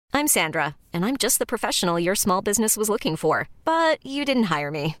I'm Sandra, and I'm just the professional your small business was looking for. But you didn't hire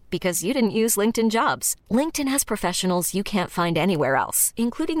me because you didn't use LinkedIn Jobs. LinkedIn has professionals you can't find anywhere else,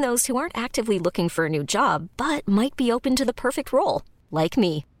 including those who aren't actively looking for a new job, but might be open to the perfect role, like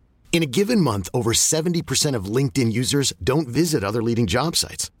me. In a given month, over 70% of LinkedIn users don't visit other leading job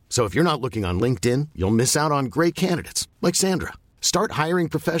sites. So if you're not looking on LinkedIn, you'll miss out on great candidates like Sandra. Start hiring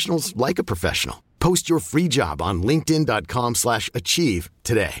professionals like a professional. Post your free job on linkedin.com/achieve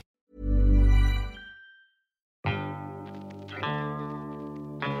today.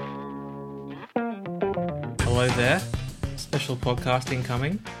 Hello there. Special podcast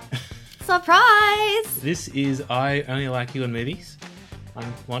incoming. Surprise! This is I Only Like You in Movies.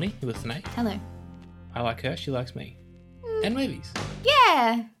 I'm Lonnie, with Snake. Hello. I like her, she likes me. And movies.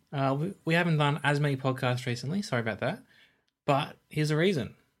 Yeah. We haven't done as many podcasts recently, sorry about that. But here's the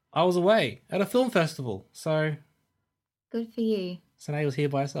reason. I was away at a film festival, so... Good for you. Sanae was here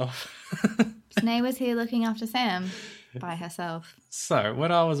by herself. Sanae was here looking after Sam by herself. So,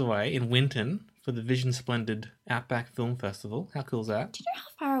 when I was away in Winton for the Vision Splendid Outback Film Festival, how cool is that? Do you know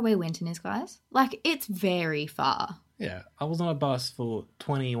how far away Winton is, guys? Like, it's very far. Yeah, I was on a bus for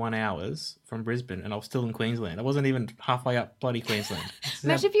 21 hours from Brisbane and I was still in Queensland. I wasn't even halfway up bloody Queensland.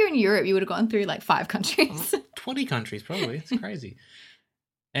 Imagine if you're in Europe, you would have gone through like 5 countries. 20 countries, probably. It's crazy.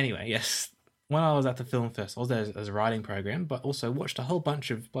 Anyway, yes. When I was at the film festival, I was there as a writing program, but also watched a whole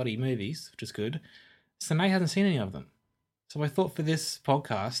bunch of bloody movies, which is good. Sanae hasn't seen any of them. So I thought for this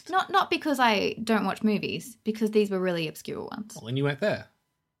podcast... Not because I don't watch movies, because these were really obscure ones. Well, then you weren't there.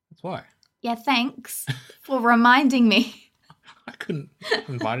 That's why. Yeah, thanks for reminding me. I couldn't have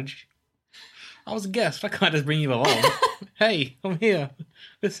invited you. I was a guest. I can't just bring you along. Hey, I'm here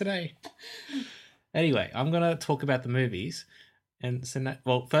with Sanae. Anyway, I'm going to talk about the movies. And Sanae,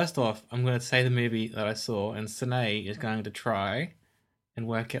 well, first off, I'm going to say the movie that I saw, and Sanae is going to try and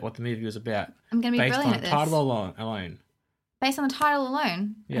work out what the movie was about. I'm going to be based brilliant on at this. title alone. Based on the title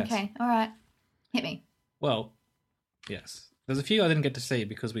alone? Yes. Okay, all right. Hit me. Well, yes. There's a few I didn't get to see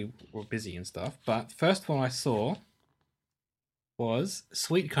because we were busy and stuff, but the first one I saw was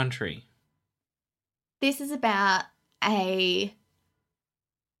Sweet Country. This is about two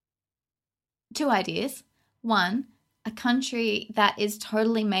ideas. One, a country that is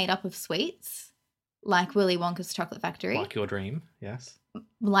totally made up of sweets, like Willy Wonka's Chocolate Factory. Like your dream, yes.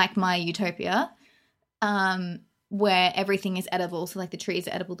 Like my utopia, where everything is edible. So like the trees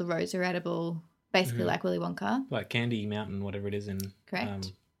are edible, the roads are edible, basically like Willy Wonka. Like Candy Mountain, whatever it is in...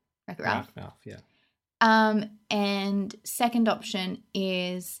 Correct. Wreck-It Ralph. Yeah. And second option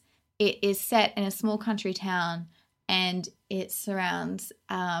is it is set in a small country town and it surrounds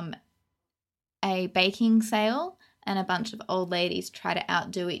a baking sale, and a bunch of old ladies try to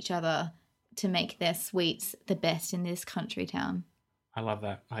outdo each other to make their sweets the best in this country town. I love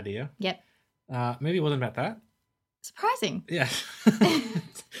that idea. Yep. Maybe it wasn't about that. Surprising. Yeah.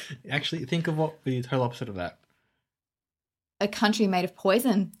 Actually, think of what the total opposite of that. A country made of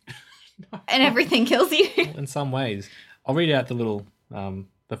poison. And everything kills you. In some ways. I'll read out the little,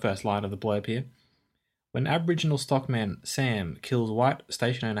 the first line of the blurb here. When Aboriginal stockman Sam kills white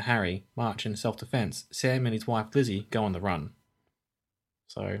station owner Harry March in self-defense, Sam and his wife Lizzie go on the run.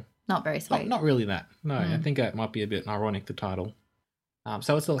 So... Not very sweet. Not really that. No, I think that might be a bit ironic, the title.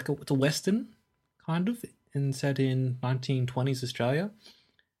 So it's like it's a Western, kind of, set in 1920s Australia.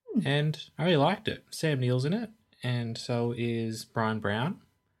 And I really liked it. Sam Neill's in it, and so is Brian Brown,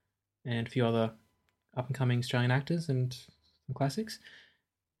 and a few other up-and-coming Australian actors and some classics.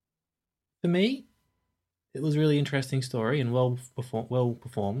 For me, it was a really interesting story and well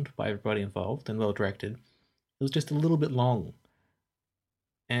performed by everybody involved and well directed. It was just a little bit long.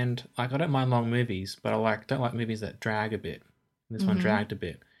 And like I don't mind long movies, but I don't like movies that drag a bit. This one dragged a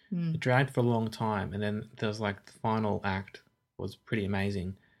bit. It dragged for a long time, and then there was like the final act was pretty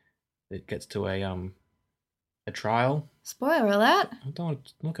amazing. It gets to a trial. Spoiler alert. I'm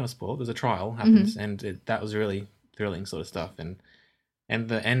not going to spoil. There's a trial happens, and that was really thrilling sort of stuff. And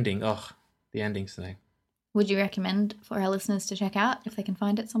the ending, the ending's thing. Would you recommend for our listeners to check out if they can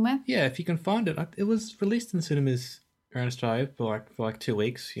find it somewhere? Yeah, if you can find it. It was released in cinemas around Australia for like 2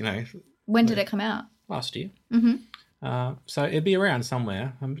 weeks. You know. When did it come out? Last year. Mm-hmm. So it'd be around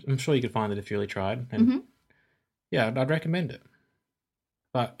somewhere. I'm sure you could find it if you really tried. And yeah, I'd recommend it.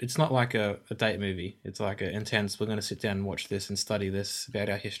 But it's not like a date movie. It's like an intense, we're going to sit down and watch this and study this about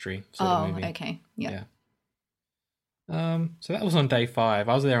our history sort of movie. Okay. Yeah. So that was on day 5.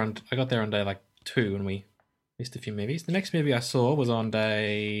 I got there on day like 2 and we missed a few movies. The next movie I saw was on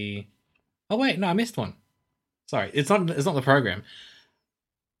day... Oh wait, no, I missed one. Sorry, it's not the program.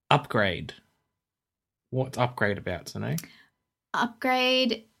 Upgrade. What's Upgrade about, Sanae?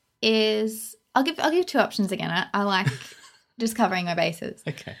 Upgrade is I'll give 2 options again. I like just covering my bases.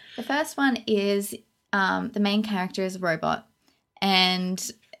 Okay. The first one is the main character is a robot,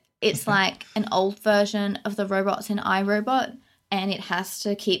 and it's like an old version of the robots in iRobot, and it has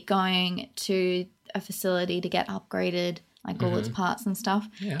to keep going to a facility to get upgraded, like all its parts and stuff.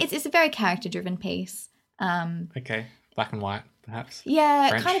 Yeah. It's a very character-driven piece. Okay. Black and white, perhaps. Yeah,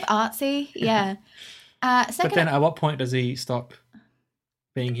 French. kind of artsy. Yeah. But then at what point does he stop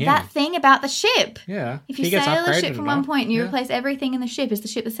being him? That thing about the ship. Yeah. If you He gets sail a upgraded ship from and all. one point and you Yeah. replace everything in the ship, is the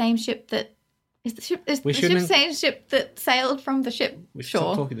ship the same ship that We the shouldn't- same ship that sailed from the ship? We should stop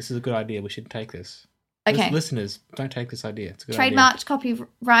Sure. talking. This is a good idea. We should take this. Okay. Listeners, don't take this idea. It's a good Trademarked,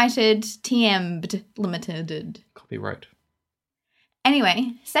 copyrighted, TM'd, limited. idea. Copyright.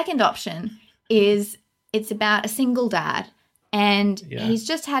 Anyway, second option is it's about a single dad, and Yeah. he's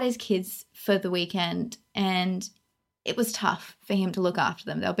just had his kids for the weekend, and it was tough for him to look after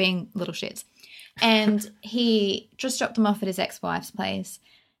them. They were being little shits. And he just dropped them off at his ex-wife's place,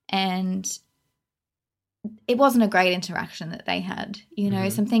 and it wasn't a great interaction that they had. You know,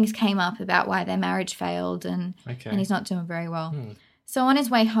 some things came up about why their marriage failed, and he's not doing very well. So on his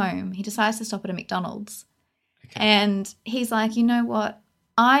way home, he decides to stop at a McDonald's. Okay. And he's like, you know what?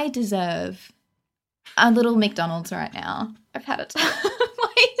 I deserve a little McDonald's right now. I've had a Why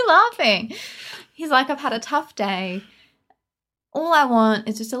are you laughing? He's like, I've had a tough day. All I want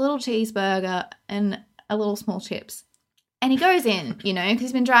is just a little cheeseburger and a little small chips. And he goes in, you know, because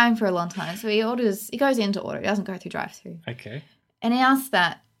he's been driving for a long time. So he goes in to order. He doesn't go through drive-through. Okay. And he asks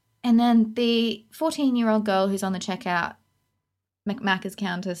that. And then the 14-year-old girl who's on the checkout Macca's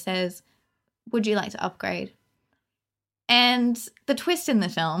counter says, would you like to upgrade? And the twist in the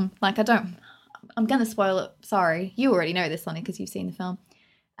film, I'm going to spoil it. Sorry. You already know this, Lonnie, because you've seen the film.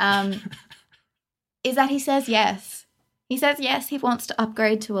 Is that he says yes. He says yes, he wants to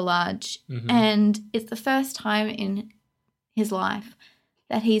upgrade to a large. And it's the first time in his life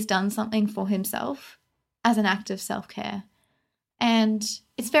that he's done something for himself as an act of self-care. And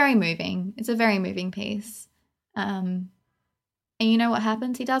it's very moving. It's a very moving piece. And you know what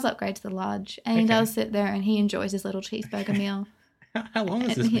happens? He does upgrade to the large, and he does sit there and he enjoys his little cheeseburger meal. How long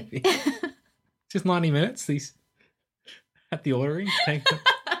is this movie? Just 90 minutes? He's at the ordering?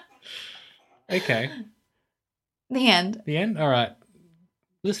 Okay. The end. The end? All right.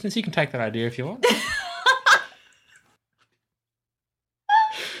 Listeners, you can take that idea if you want.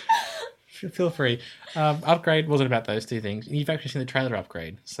 Feel free. Upgrade wasn't about those two things. You've actually seen the trailer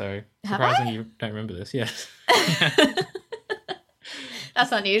Upgrade, so surprisingly you don't remember this. Yes.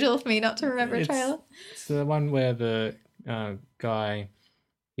 That's unusual for me not to remember a trailer. It's the one where the guy,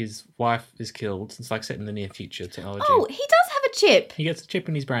 his wife is killed. It's like set in the near future technology. Oh, he does have a chip. He gets a chip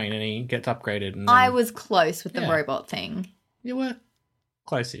in his brain and he gets upgraded. And I was close with the robot thing. You were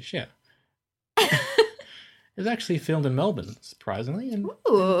close-ish, yeah. It was actually filmed in Melbourne, surprisingly. And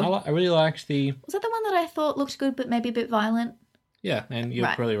Ooh. I really liked the... Was that the one that I thought looked good but maybe a bit violent? Yeah, and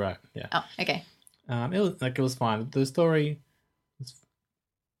you're really right, yeah. Oh, okay. It was fine. The story was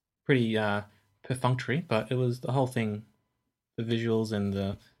pretty perfunctory, but it was the whole thing, the visuals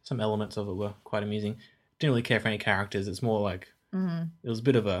and some elements of it were quite amusing. Didn't really care for any characters. It's more like it was a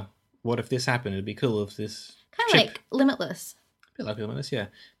bit of a, what if this happened? It'd be cool if this kind of like Limitless. A bit like Limitless, yeah.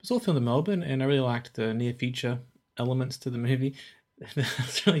 It's all filmed in Melbourne, and I really liked the near future elements to the movie.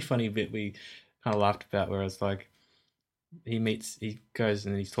 It's a really funny bit we kind of laughed about, where it's like he goes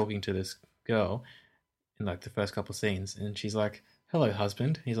and he's talking to this girl in like the first couple of scenes, and she's like, "Hello,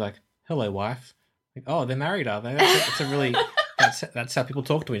 husband." He's like, "Hello, wife." Like, oh, they're married, are they? That's a really that's how people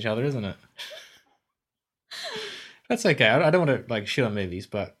talk to each other, isn't it? That's okay. I don't want to like shit on movies,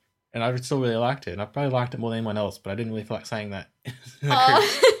 but I still really liked it, and I probably liked it more than anyone else. But I didn't really feel like saying that.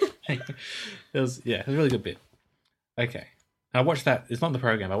 It was a really good bit. Okay, and I watched that. It's not in the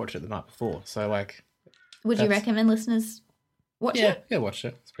program. I watched it the night before, so like. Would you recommend listeners watch it? Yeah, watch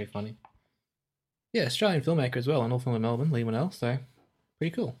it. It's pretty funny. Yeah, Australian filmmaker as well, and all filmed in Melbourne, Lee Winnell, so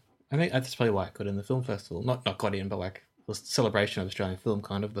pretty cool. I think that's probably why it got in the film festival. Not got in, but like it was a celebration of Australian film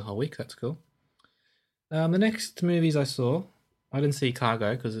kind of the whole week. That's cool. The next movies I saw, I didn't see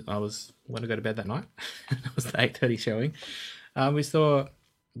Cargo because I was going to go to bed that night. It was the 8:30 showing. We saw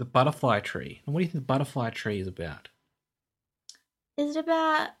The Butterfly Tree. And what do you think The Butterfly Tree is about? Is it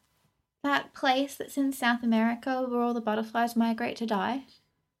about that place that's in South America where all the butterflies migrate to die?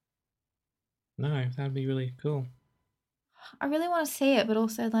 No, that'd be really cool. I really want to see it, but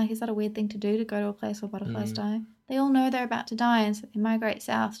also, like, is that a weird thing to do, to go to a place where butterflies die? They all know they're about to die, and so they migrate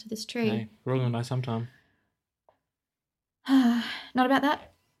south to this tree. Hey, we're all going to die sometime. Not about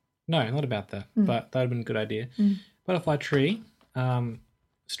that? No, not about that, but that would have been a good idea. Butterfly Tree,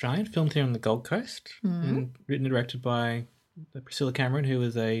 Australian, filmed here on the Gold Coast, and written and directed by Priscilla Cameron, who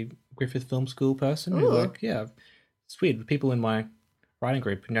is a Griffith Film School person. Who's like, yeah, it's weird. The people in my writing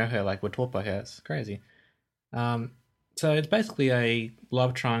group who know her, like, were taught by her. It's crazy. So it's basically a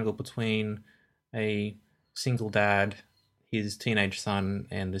love triangle between a single dad, his teenage son,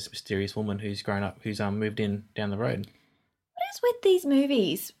 and this mysterious woman who's grown up, who's moved in down the road. What is with these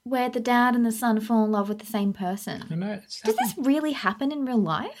movies where the dad and the son fall in love with the same person? I know. Does this really happen in real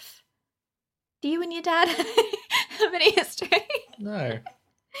life? Do you and your dad have any history? No.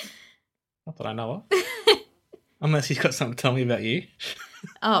 Not that I know of. Unless he's got something to tell me about you.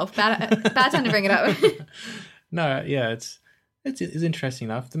 Oh, bad time to bring it up. No, yeah, it's interesting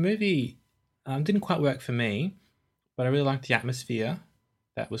enough. The movie didn't quite work for me, but I really liked the atmosphere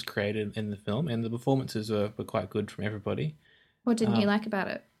that was created in the film, and the performances were quite good from everybody. What didn't you like about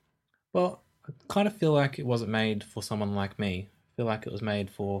it? Well, I kind of feel like it wasn't made for someone like me. I feel like it was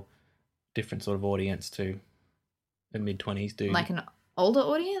made for a different sort of audience to a mid-20s dude. Like an older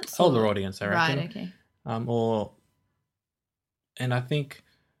audience? Older audience, I reckon. Right, okay. And I think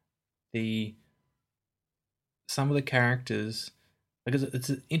some of the characters, because it's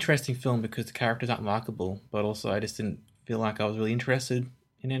an interesting film because the characters aren't likable, but also I just didn't feel like I was really interested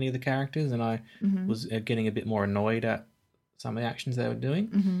in any of the characters, and I was getting a bit more annoyed at some of the actions they were doing.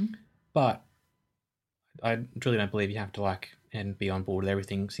 Mm-hmm. But I really don't believe you have to like and be on board with every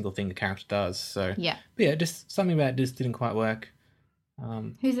single thing the character does. So yeah, just something about it just didn't quite work.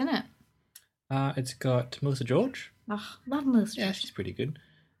 Who's in it? It's got Melissa George. Oh, love Melissa George. Yeah, she's pretty good.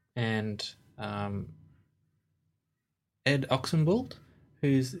 And Ed Oxenbould,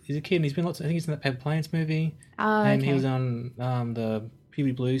 he's a kid, and he's been I think he's in that Paper Planes movie. Oh, and okay. he was on the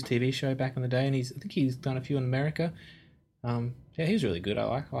Puberty Blues TV show back in the day, and I think he's done a few in America. Yeah, he was really good.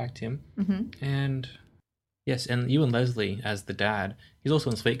 I liked him. Mm-hmm. And yes, and Ewan Leslie as the dad, he's also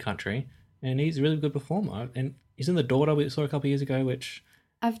in Sweet Country, and he's a really good performer. And he's in The Daughter we saw a couple of years ago, which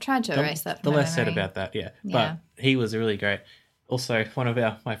I've tried to erase that. The from my less said memory. about that, yeah. But he was really great. Also, one of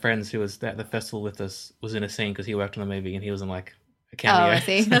my friends who was at the festival with us was in a scene because he worked on the movie, and he was in like a cameo. Oh, I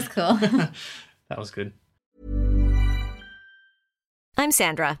see. That's cool. That was good. I'm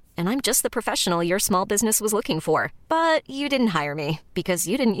Sandra, and I'm just the professional your small business was looking for. But you didn't hire me because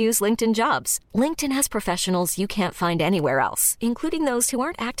you didn't use LinkedIn Jobs. LinkedIn has professionals you can't find anywhere else, including those who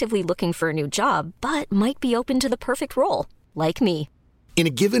aren't actively looking for a new job, but might be open to the perfect role, like me. In a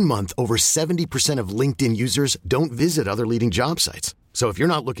given month, over 70% of LinkedIn users don't visit other leading job sites. So if you're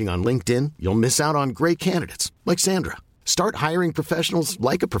not looking on LinkedIn, you'll miss out on great candidates like Sandra. Start hiring professionals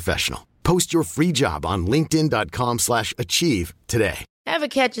like a professional. Post your free job on linkedin.com/achieve today. Ever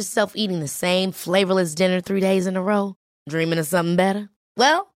catch yourself eating the same flavorless dinner 3 days in a row? Dreaming of something better?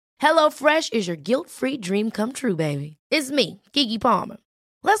 Well, HelloFresh is your guilt-free dream come true, baby. It's me, Keke Palmer.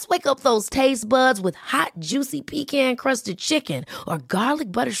 Let's wake up those taste buds with hot, juicy pecan-crusted chicken or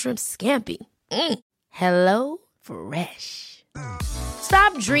garlic butter shrimp scampi. Hello Fresh.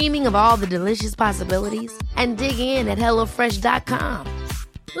 Stop dreaming of all the delicious possibilities and dig in at HelloFresh.com.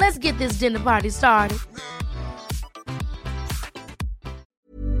 Let's get this dinner party started.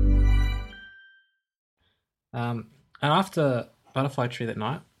 And after Butterfly Tree that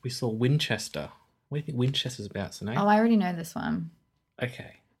night, we saw Winchester. What do you think Winchester's about, Sinead? Oh, I already know this one.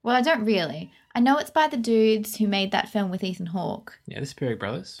 Okay. Well, I don't really. I know it's by the dudes who made that film with Ethan Hawke. Yeah, the Spirit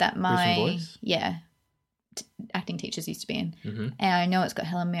Brothers. That Bruce and my Boys. acting teachers used to be in. Mm-hmm. And I know it's got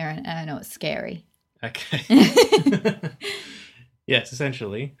Helen Mirren, and I know it's scary. Okay. Yes,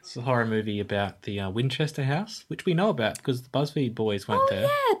 essentially, it's a horror movie about the Winchester House, which we know about because the BuzzFeed boys went there.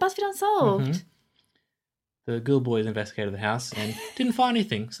 Oh, yeah, BuzzFeed Unsolved. Mhm. The Girl Boys investigated the house and didn't find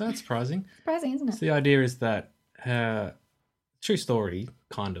anything, so that's surprising. Surprising, isn't it? So the idea is that her true story,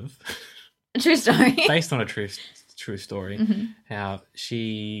 kind of, A true story. based on a true story, Mm-hmm. how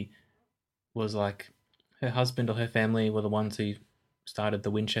she was like, her husband or her family were the ones who started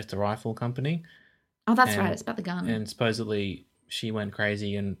the Winchester Rifle Company. Oh, that's And- right. It's about the gun. And supposedly she went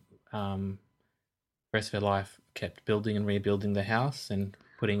crazy and the rest of her life kept building and rebuilding the house and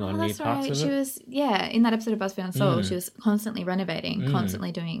putting on new that's parts right. of She it. was, in that episode of BuzzFeed Unsolved, she was constantly renovating, Mm.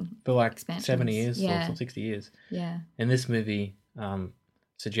 constantly doing For like expansions. 70 years Yeah. or 60 years. Yeah. And this movie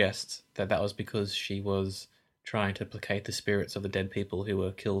suggests that was because she was trying to placate the spirits of the dead people who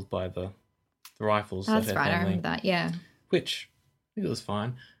were killed by the rifles That's of her right. I family. remember that. Yeah. Which I think it was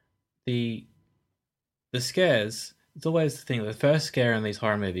fine. The scares, it's always the thing, the first scare in these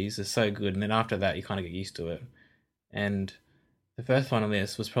horror movies is so good, and then after that you kind of get used to it. And the first one on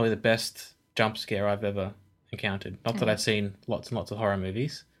this was probably the best jump scare I've ever encountered. Not that I've seen lots and lots of horror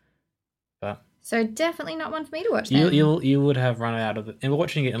movies, but So definitely not one for me to watch then. You would have run out of it. And we're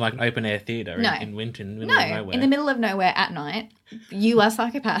watching it in like an open air theatre in Winton, middle of nowhere. In the middle of nowhere at night. You are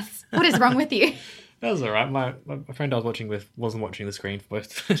psychopaths. What is wrong with you? That was all right. My friend I was watching with wasn't watching the screen for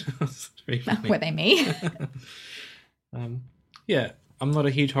both. Were they me? Yeah, I'm not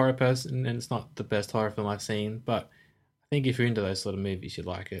a huge horror person, and it's not the best horror film I've seen, but I think if you're into those sort of movies, you'd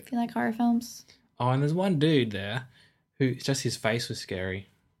like it. Do you like horror films? Oh, and there's one dude there who just his face was scary.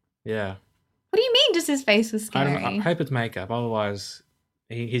 Yeah. What do you mean just his face was scary? I hope it's makeup. Otherwise,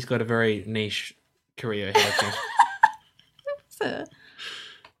 he's got a very niche career ahead of him. So,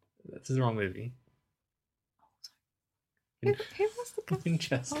 That's the wrong movie. who was the guy? I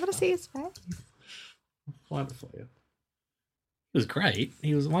want to see his face. I'll find it for you. He was great.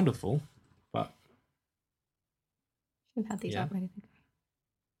 He was wonderful, but Should have had these up ready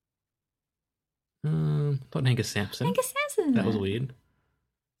to thought Angus Sampson. Angus Sampson. That was weird.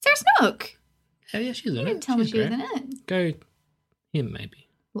 Sarah Snook. Yeah, she's in it. You didn't tell me She's she was great. in it. Go him maybe.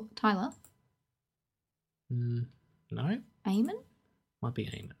 What, Tyler? No, Eamon? might be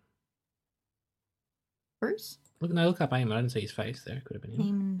Eamon. Bruce? Look up Eamon. I didn't see his face there. Could have been him.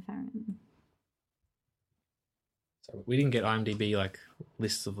 Eamon Farron. So we didn't get IMDb like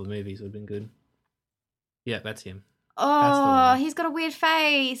lists of the movies. Would have been good. Yeah, that's him. Oh, he's got a weird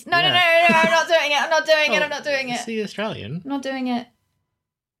face. No, Yeah. no, I'm not doing it. I'm not doing it. I'm not doing Is it. he Australian? I'm not doing it.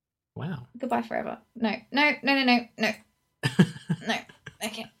 Wow. Goodbye forever. No. No. I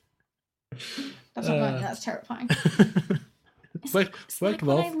can't. That's not going. That's terrifying. Worked Like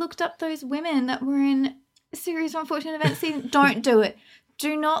well. when I looked up those women that were in Series of Unfortunate Events season, don't do it.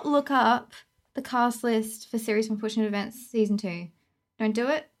 Do not look up the cast list for Series of Unfortunate Events season 2. Don't do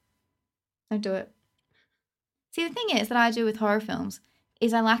it. Don't do it. See, the thing is that I do with horror films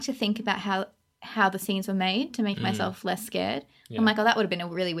is I like to think about how the scenes were made to make myself less scared. Yeah. I'm like, oh, that would have been a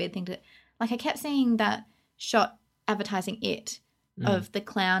really weird thing to... Like, I kept seeing that shot advertising It of the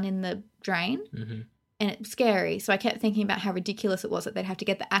clown in the drain, and it's scary. So I kept thinking about how ridiculous it was that they'd have to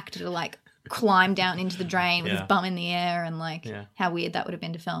get the actor to, like, climb down into the drain with his bum in the air and, like, how weird that would have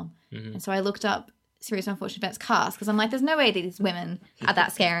been to film. And so I looked up Series of Unfortunate Events cast because I'm like, there's no way these women are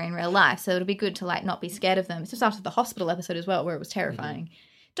that scary in real life, so it'll be good to, like, not be scared of them. It's just after the hospital episode as well where it was terrifying.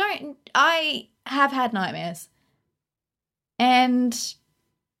 I have had nightmares, and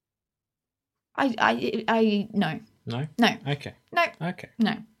I no. No? No. Okay. No. Okay.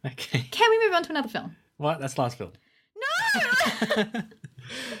 No. Okay. Can we move on to another film? What? That's last film. No!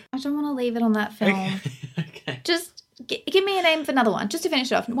 I don't want to leave it on that film. Okay. Just give me a name for another one, just to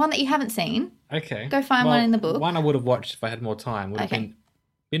finish it off. One that you haven't seen. Okay. Go find one in the book. One I would have watched if I had more time would have been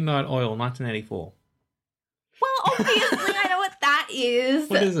Midnight Oil, 1984. Well, obviously I know what that is.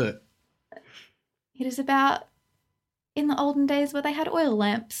 What is it? It is about in the olden days where they had oil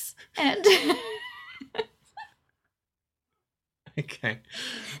lamps and... Okay.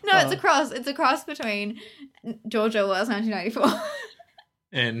 No, it's a cross. It's a cross between George Orwell's 1994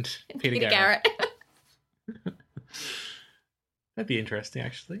 and Peter Garrett. That'd be interesting,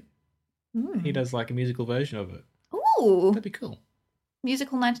 actually. He does like a musical version of it. Ooh. That'd be cool.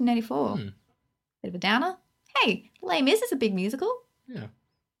 Musical 1984. Bit of a downer. Hey, Les Mis is a big musical. Yeah.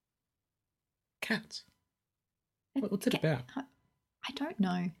 Cats. What's it about? I don't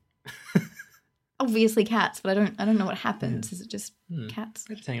know. Obviously cats, but I don't know what happens. Is it just cats?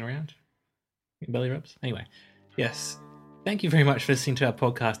 They're just hanging around. Belly rubs. Anyway, yes. Thank you very much for listening to our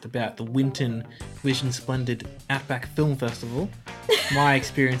podcast about the Winton Vision Splendid Outback Film Festival. My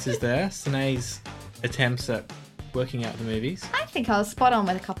experiences there, Sinead's attempts at working out the movies. I think I was spot on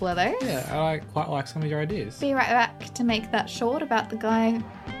with a couple of those. Yeah, I quite like some of your ideas. Be right back to make that short about the guy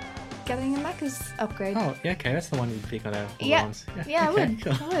getting a Macca's upgrade. Oh, yeah, okay, that's the one you pick on our ones. Yeah, okay, I would.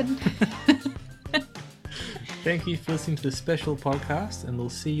 cool. I would. Thank you for listening to this special podcast, and we'll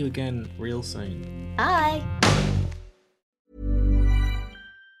see you again real soon. Bye.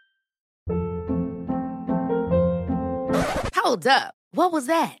 Hold up. What was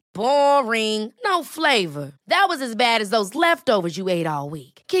that? Boring. No flavor. That was as bad as those leftovers you ate all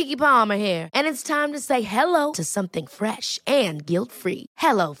week. Keke Palmer here, and it's time to say hello to something fresh and guilt-free.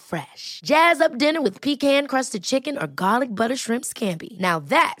 Hello Fresh. Jazz up dinner with pecan-crusted chicken or garlic butter shrimp scampi. Now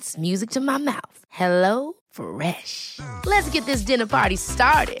that's music to my mouth. Hello Fresh. Let's get this dinner party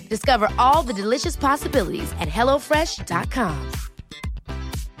started. Discover all the delicious possibilities at HelloFresh.com.